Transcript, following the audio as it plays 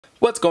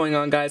What's going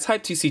on, guys?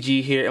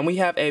 HypeTCG here, and we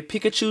have a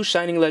Pikachu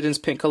Shining Legends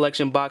Pink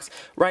Collection box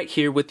right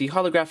here with the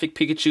holographic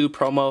Pikachu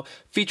promo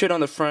featured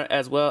on the front,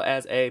 as well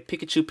as a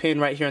Pikachu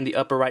pin right here in the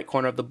upper right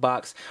corner of the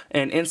box.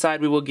 And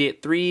inside we will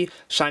get 3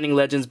 Shining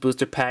Legends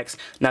booster packs.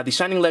 Now, the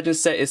Shining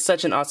Legends set is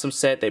such an awesome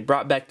set. They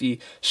brought back the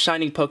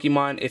Shining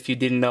Pokemon, if you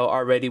didn't know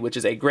already, which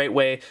is a great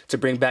way to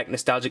bring back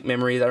nostalgic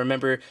memories. I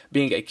remember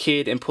being a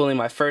kid and pulling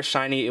my first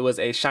Shiny. It was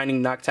a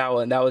Shining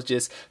Noctowl, and that was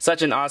just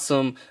such an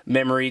awesome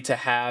memory to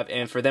have.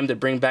 And for them to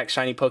bring back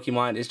Shiny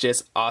Pokemon is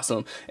just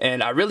awesome.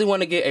 And I really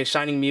want to get a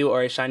Shining Mew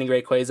or a Shining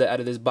Rayquaza out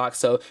of this box,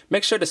 so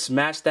make sure to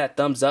smash that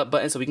thumbs up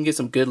button so we can get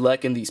some good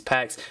luck in these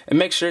packs. And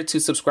make sure to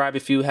subscribe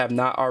if you have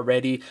not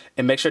already,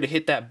 and make sure to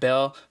hit that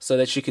bell so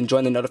that you can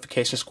join the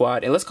notification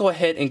squad. And let's go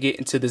ahead and get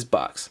into this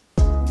box.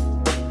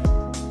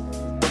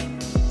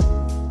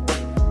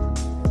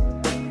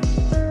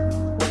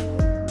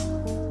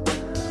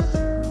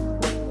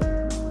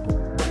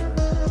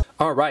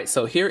 Alright,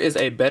 so here is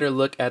a better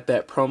look at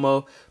that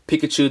promo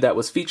Pikachu that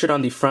was featured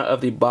on the front of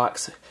the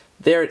box.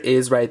 There it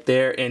is right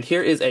there, and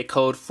here is a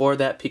code for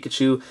that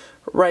Pikachu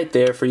right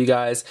there for you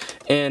guys.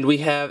 And we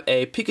have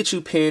a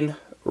Pikachu pin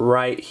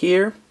right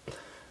here.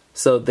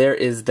 So there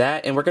is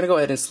that, and we're going to go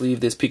ahead and sleeve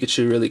this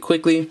Pikachu really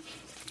quickly.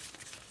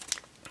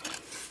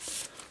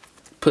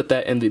 Put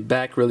that in the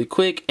back really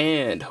quick,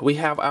 and we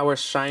have our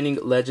Shining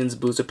Legends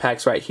booster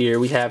packs right here.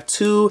 We have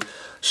 2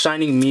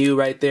 Shining Mew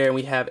right there, and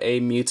we have a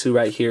Mewtwo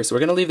right here. So we're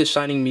gonna leave the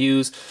Shining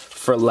Mews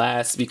for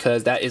last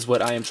because that is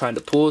what I am trying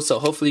to pull. So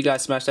hopefully you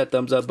guys smash that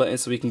thumbs up button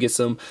so we can get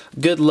some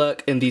good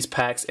luck in these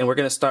packs. And we're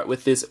gonna start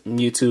with this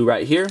Mewtwo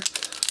right here.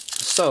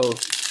 So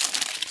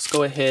let's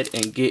go ahead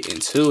and get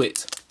into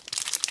it.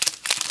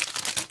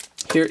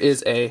 Here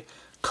is a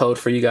code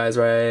for you guys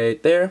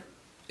right there.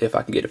 If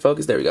I can get it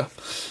focused, there we go.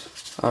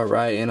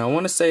 Alright, and I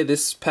want to say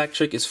this pack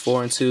trick is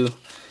 4 and 2.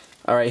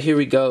 Alright, here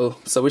we go.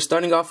 So we're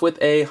starting off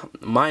with a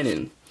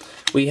Minun.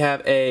 We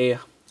have a,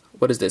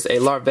 what is this? A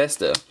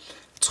Larvesta,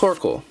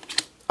 Torkoal,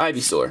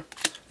 Ivysaur,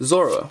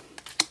 Zora,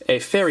 a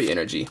Fairy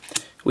Energy.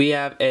 We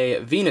have a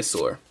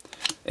Venusaur,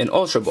 an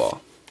Ultra Ball.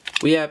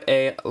 We have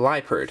a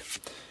Liepard,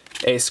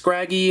 a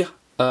Scraggy,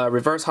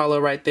 reverse holo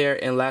right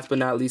there, and last but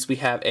not least we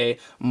have a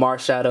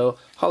Marshadow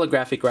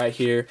holographic right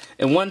here.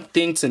 And one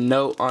thing to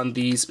note on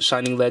these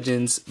Shining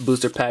Legends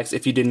booster packs,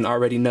 if you didn't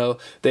already know,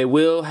 they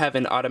will have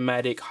an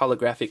automatic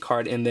holographic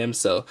card in them,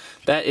 so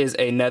that is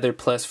another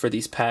plus for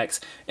these packs.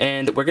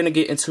 And we're gonna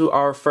get into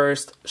our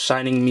first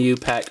Shining Mew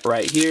pack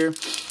right here.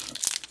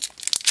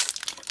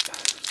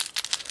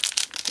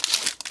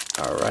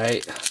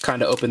 Alright,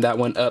 kinda opened that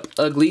one up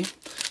ugly,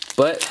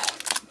 but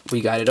we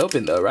got it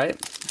open though, right?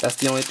 That's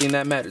the only thing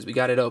that matters. We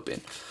got it open.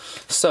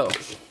 So,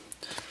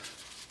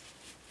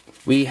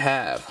 we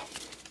have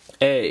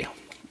a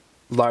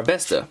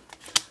Larvesta,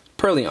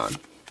 Purrloin.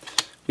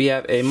 We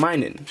have a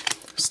Minun,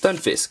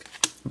 Stunfisk,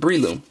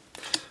 Breloom.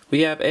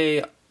 We have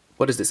a,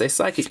 what is this? A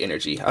Psychic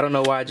Energy. I don't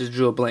know why I just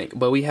drew a blank,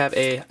 but we have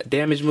a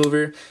Damage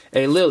Mover,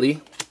 a Lily,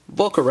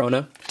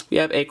 Volcarona. We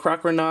have a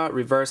Croconaw,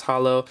 reverse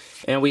holo,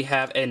 and we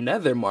have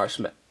another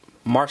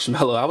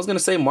Marshmallow. I was going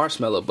to say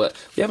Marshmallow, but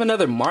we have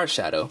another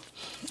Marshadow.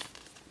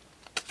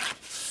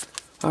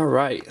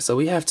 Alright, so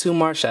we have 2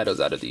 Marshadows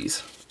out of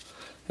these.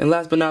 And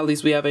last but not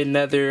least, we have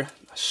another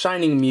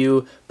Shining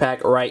Mew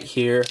pack right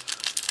here.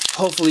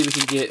 Hopefully we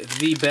can get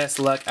the best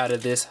luck out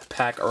of this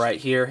pack right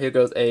here. Here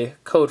goes a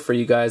code for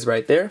you guys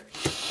right there.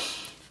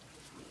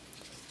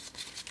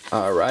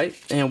 Alright,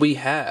 and we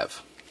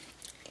have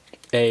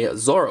a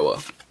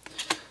Zorua,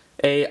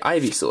 a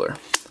Ivysaur,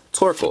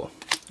 Torkoal,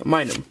 a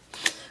Minun.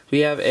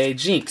 We have a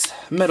Jinx,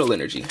 Metal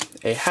Energy,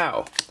 a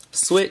How,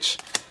 Switch,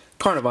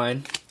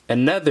 Carnivine,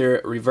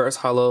 another reverse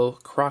holo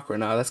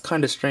Croconaw. That's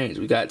kind of strange.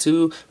 We got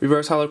 2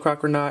 reverse holo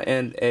Croconaw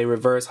and a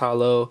reverse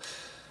holo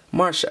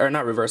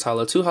not reverse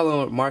holo, 2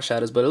 holo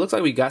Marshadows, but it looks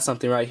like we got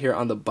something right here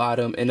on the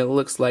bottom, and it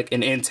looks like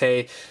an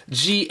Entei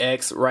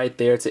GX right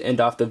there to end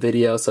off the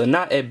video. So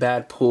not a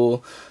bad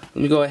pull. Let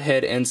me go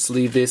ahead and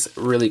sleeve this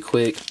really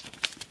quick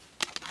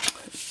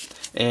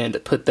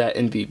and put that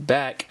in the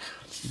back.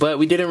 But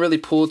we didn't really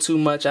pull too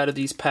much out of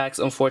these packs,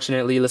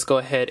 unfortunately. Let's go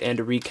ahead and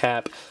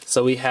recap.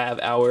 So we have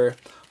our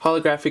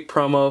holographic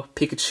promo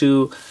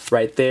Pikachu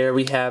right there.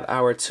 We have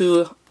our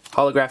 2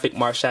 holographic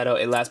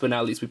Marshadow, and last but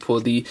not least we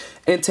pulled the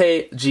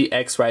Entei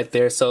GX right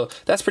there. So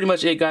that's pretty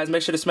much it, guys.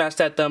 Make sure to smash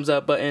that thumbs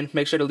up button.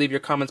 Make sure to leave your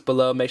comments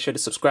below. Make sure to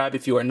subscribe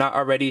if you are not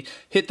already.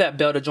 Hit that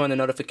bell to join the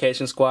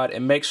notification squad,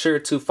 and make sure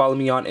to follow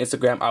me on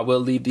Instagram. I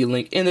will leave the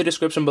link in the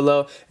description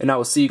below, and I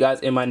will see you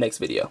guys in my next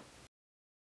video.